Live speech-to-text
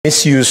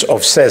Misuse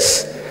of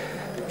cess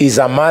is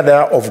a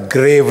matter of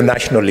grave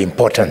national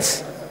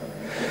importance.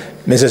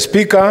 Mr.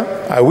 Speaker,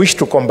 I wish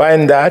to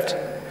combine that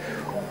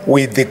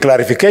with the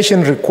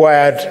clarification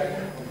required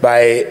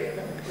by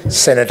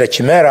Senator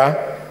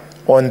Chimera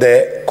on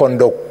the on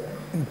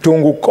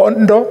Dongo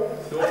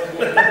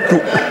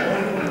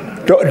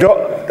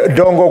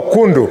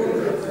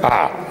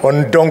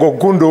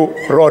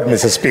Kundu Road,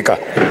 Mr. Speaker.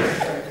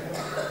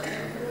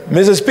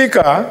 Mr.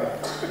 Speaker,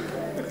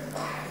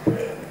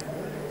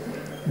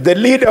 the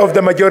leader of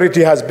the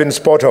majority has been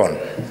spot on.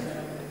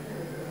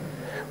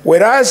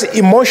 Whereas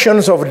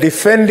emotions of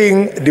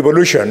defending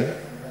devolution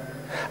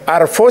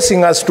are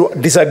forcing us to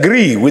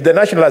disagree with the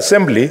National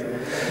Assembly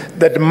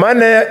that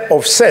money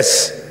of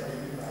cess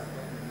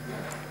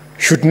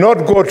should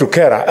not go to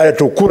Kura,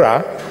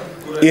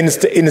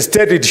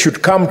 instead it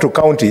should come to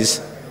counties.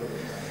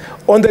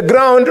 On the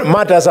ground,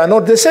 matters are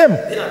not the same.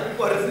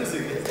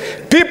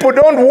 People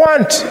don't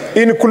want,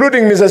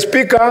 including, Mr.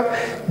 Speaker,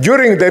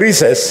 during the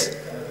recess,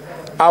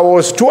 I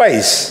was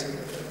twice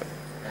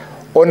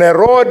on a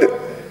road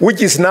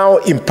which is now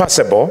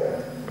impassable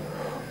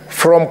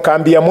from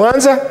Kambia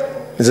Mwanza,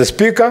 Mr.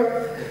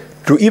 Speaker,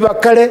 to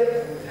Ibakale,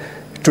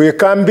 to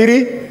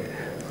Ikambiri,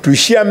 to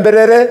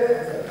Shiamberere,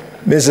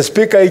 Mr.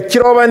 Speaker,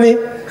 Ichirobani,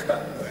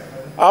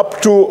 up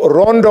to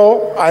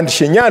Rondo and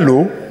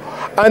Shinyalu,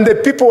 and the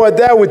people were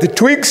there with the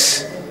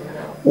twigs,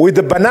 with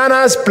the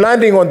bananas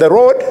planting on the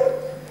road,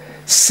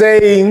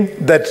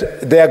 saying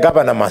that their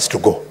governor must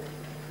go,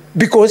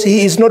 because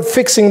he is not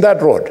fixing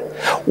that road.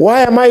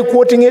 Why am I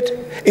quoting it?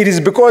 It is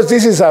because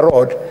this is a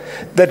road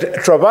that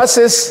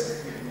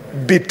traverses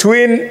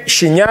between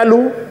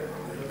Shinyalu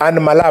and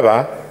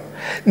Malaba,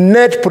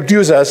 net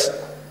producers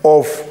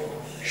of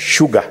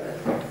sugar.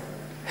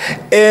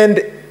 And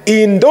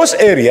in those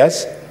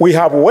areas, we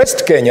have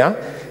West Kenya,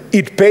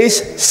 it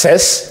pays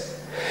cess.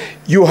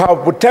 You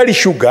have Butali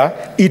sugar,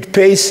 it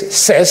pays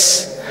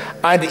cess.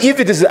 And if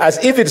it is as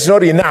if it's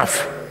not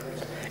enough,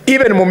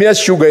 even Mumia's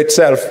sugar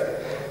itself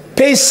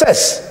pays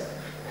cess.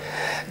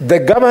 The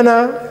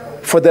governor,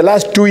 for the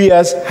last 2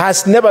 years,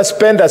 has never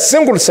spent a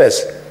single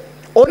cess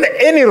on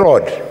any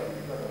road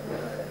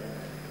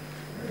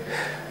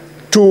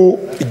to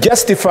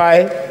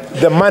justify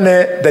the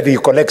money that he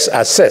collects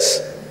as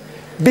cess.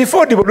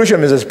 Before devolution,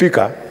 Mr.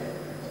 Speaker,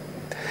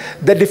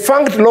 the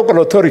defunct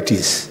local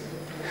authorities,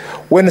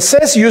 when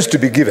cess used to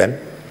be given,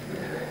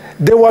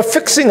 they were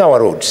fixing our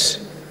roads.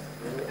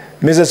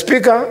 Mr.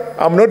 Speaker,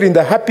 I'm not in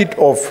the habit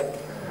of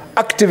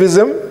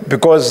activism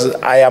because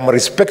I am a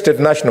respected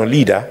national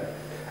leader.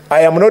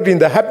 I am not in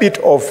the habit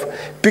of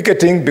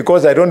picketing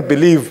because I don't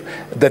believe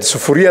that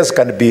sufurias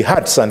can be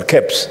hats and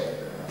caps.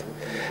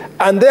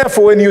 And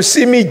therefore, when you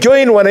see me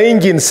join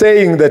Wananchi in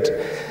saying that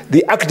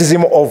the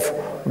activism of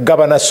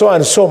Governor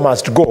so-and-so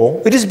must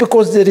go, it is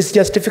because there is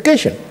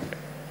justification.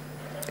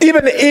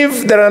 Even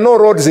if there are no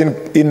roads in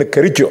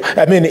Kericho,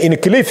 in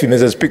Kilifi,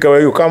 Mr. Speaker,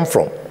 where you come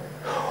from,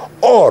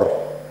 or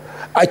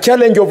a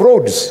challenge of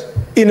roads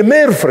in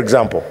Meru, for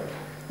example,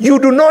 you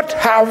do not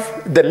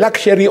have the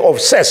luxury of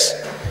cess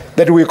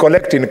that we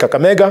collect in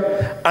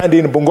Kakamega and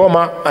in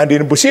Bungoma and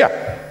in Busia.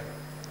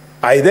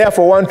 I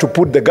therefore want to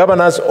put the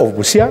governors of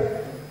Busia,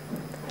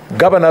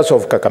 governors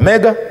of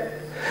Kakamega,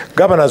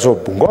 governors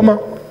of Bungoma,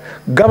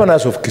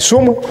 governors of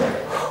Kisumu,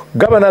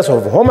 governors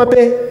of Homa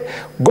Bay,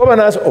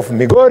 governors of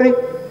Migori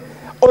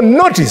on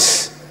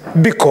notice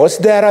because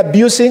they are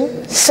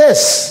abusing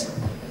cess.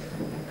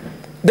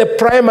 The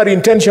primary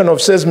intention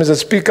of cess, Mr.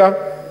 Speaker,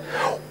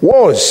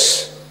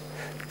 was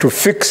to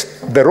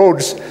fix the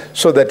roads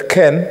so that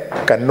Ken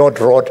cannot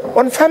road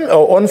on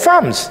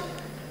farms.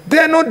 They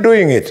are not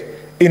doing it.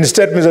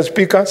 Instead, Mr.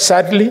 Speaker,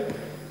 sadly,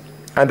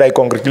 and I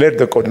congratulate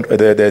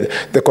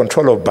the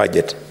control of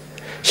budget,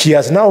 she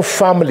has now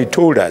firmly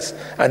told us,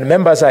 and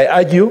members, I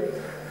urge you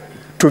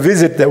to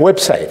visit the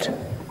website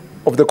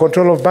of the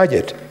control of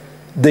budget,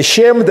 the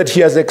shame that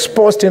she has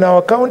exposed in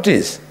our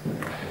counties.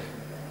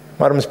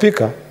 Madam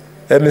Speaker,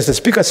 Mr.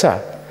 Speaker,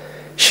 sir,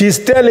 she's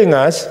telling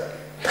us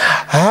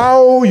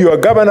how your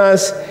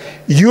governors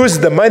use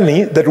the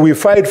money that we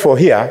fight for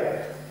here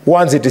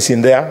once it is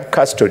in their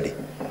custody.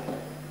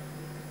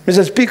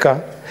 Mr.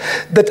 Speaker,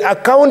 that a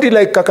county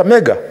like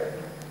Kakamega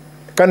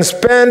can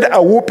spend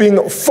a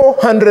whooping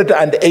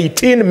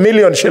 418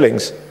 million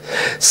shillings,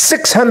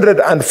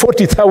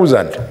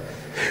 640,000,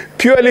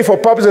 purely for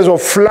purposes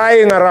of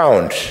flying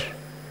around.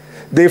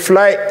 They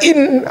fly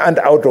in and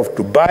out of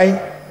Dubai,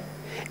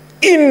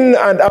 in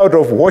and out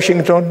of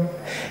Washington,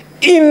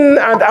 in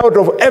and out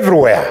of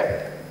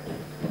everywhere,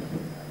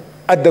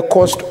 at the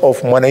cost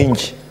of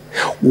Mwananchi.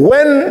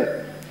 When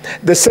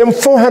the same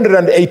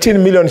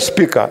 418 million,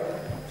 Speaker,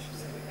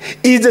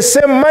 is the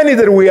same money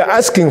that we are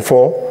asking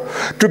for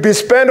to be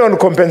spent on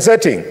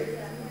compensating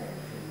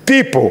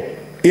people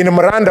in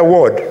Miranda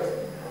Ward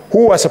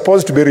who are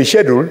supposed to be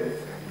resettled,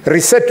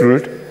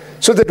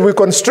 so that we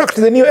construct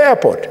the new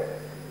airport.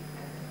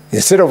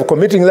 Instead of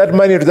committing that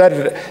money to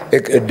that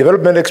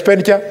development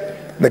expenditure,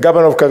 the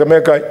governor of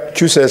Kakamega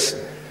chooses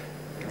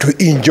to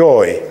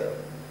enjoy,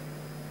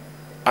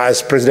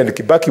 as President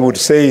Kibaki would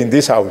say in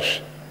this house,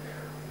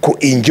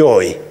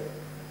 enjoy.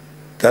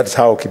 That's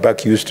how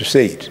Kibaki used to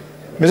say it.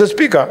 Mr.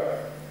 Speaker,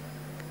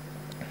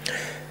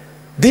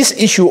 this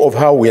issue of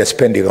how we are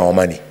spending our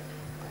money,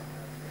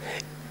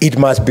 it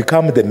must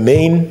become the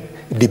main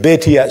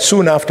debate here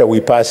soon after we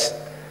pass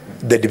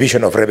the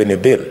Division of Revenue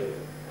Bill.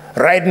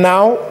 Right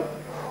now,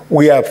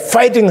 we are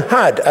fighting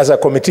hard as a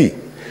committee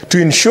to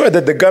ensure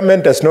that the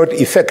government does not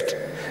effect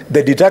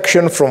the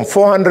deduction from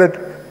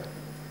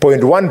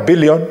 400.1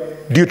 billion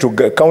due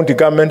to county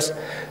governments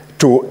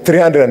to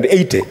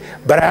 380.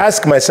 But I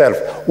ask myself,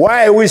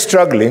 why are we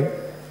struggling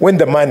when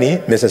the money,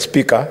 Mr.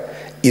 Speaker,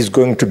 is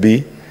going to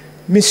be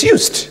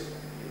misused?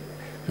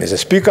 Mr.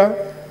 Speaker,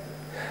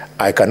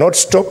 I cannot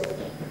stop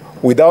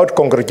without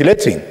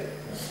congratulating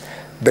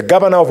the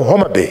governor of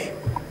Homa Bay,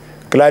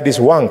 Gladys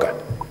Wanga,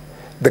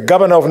 the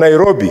governor of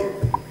Nairobi,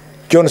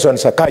 Johnson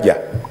Sakaja.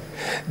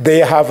 They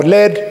have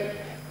led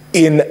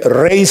in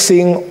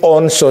raising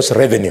on-source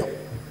revenue.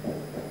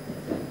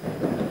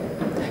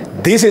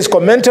 This is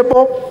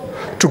commendable,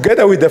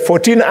 together with the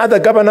 14 other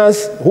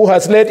governors who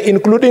has led,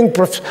 including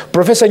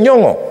Professor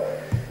Nyong'o.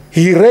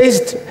 He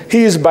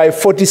is by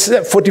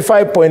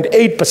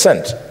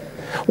 45.8%.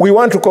 We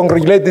want to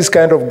congratulate this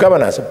kind of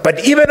governors.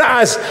 But even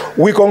as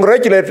we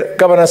congratulate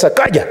Governor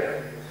Sakaja,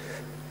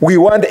 we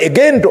want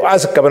again to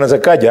ask Governor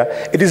Sakaja,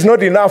 it is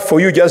not enough for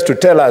you just to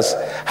tell us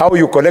how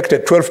you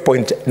collected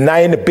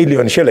 12.9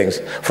 billion shillings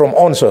from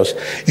on-source.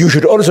 You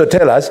should also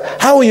tell us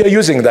how you are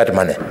using that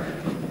money.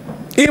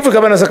 If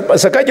Governor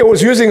Sakaja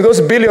was using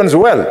those billions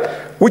well,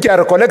 which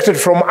are collected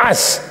from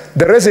us,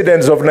 the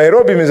residents of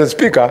Nairobi, Mr.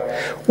 Speaker,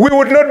 we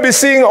would not be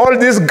seeing all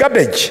this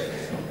garbage.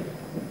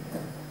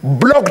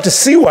 Blocked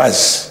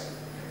sewers.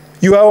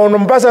 You are on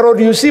Mombasa Road,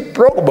 you see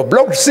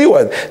blocked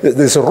sewers.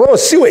 There's raw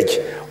sewage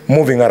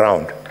moving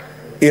around.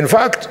 In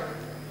fact,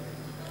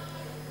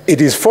 it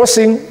is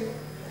forcing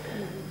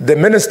the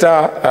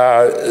Minister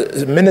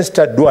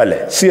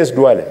Duale, CS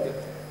Duale,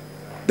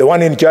 the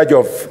one in charge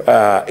of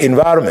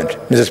environment,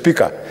 Mr.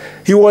 Speaker.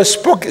 He was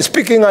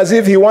speaking as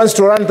if he wants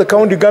to run the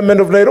county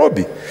government of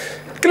Nairobi.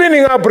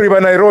 Cleaning up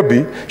River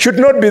Nairobi should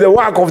not be the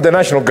work of the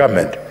national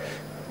government.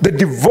 The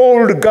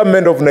devolved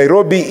government of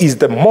Nairobi is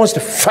the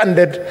most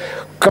funded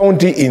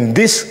county in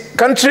this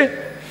country.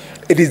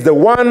 It is the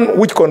one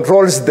which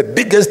controls the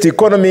biggest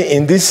economy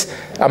in this,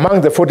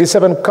 among the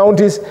 47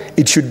 counties.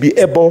 It should be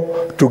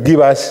able to give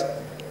us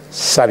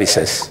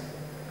services.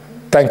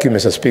 Thank you,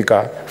 Mr.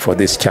 Speaker, for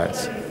this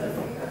chance.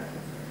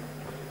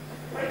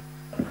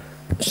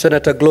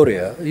 Senator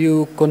Gloria,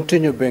 you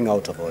continue being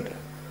out of order.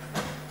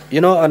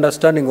 You know,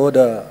 understanding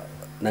Order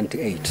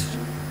 98,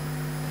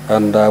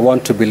 and I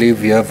want to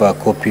believe you have a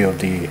copy of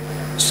the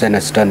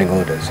Senate standing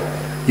orders.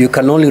 You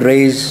can only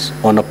raise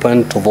on a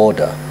point of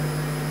order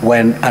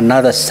when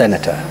another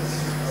senator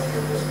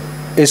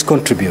is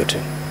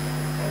contributing.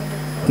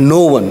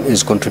 No one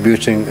is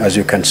contributing, as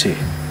you can see.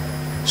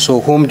 So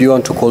whom do you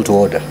want to call to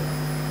order?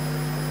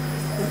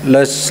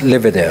 Let's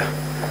leave it there.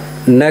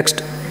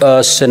 Next,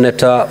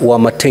 Senator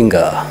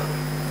Wamatinga.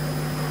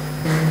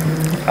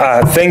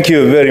 Thank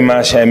you very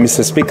much,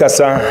 Mr. Speaker,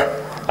 sir.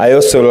 I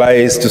also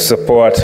rise to support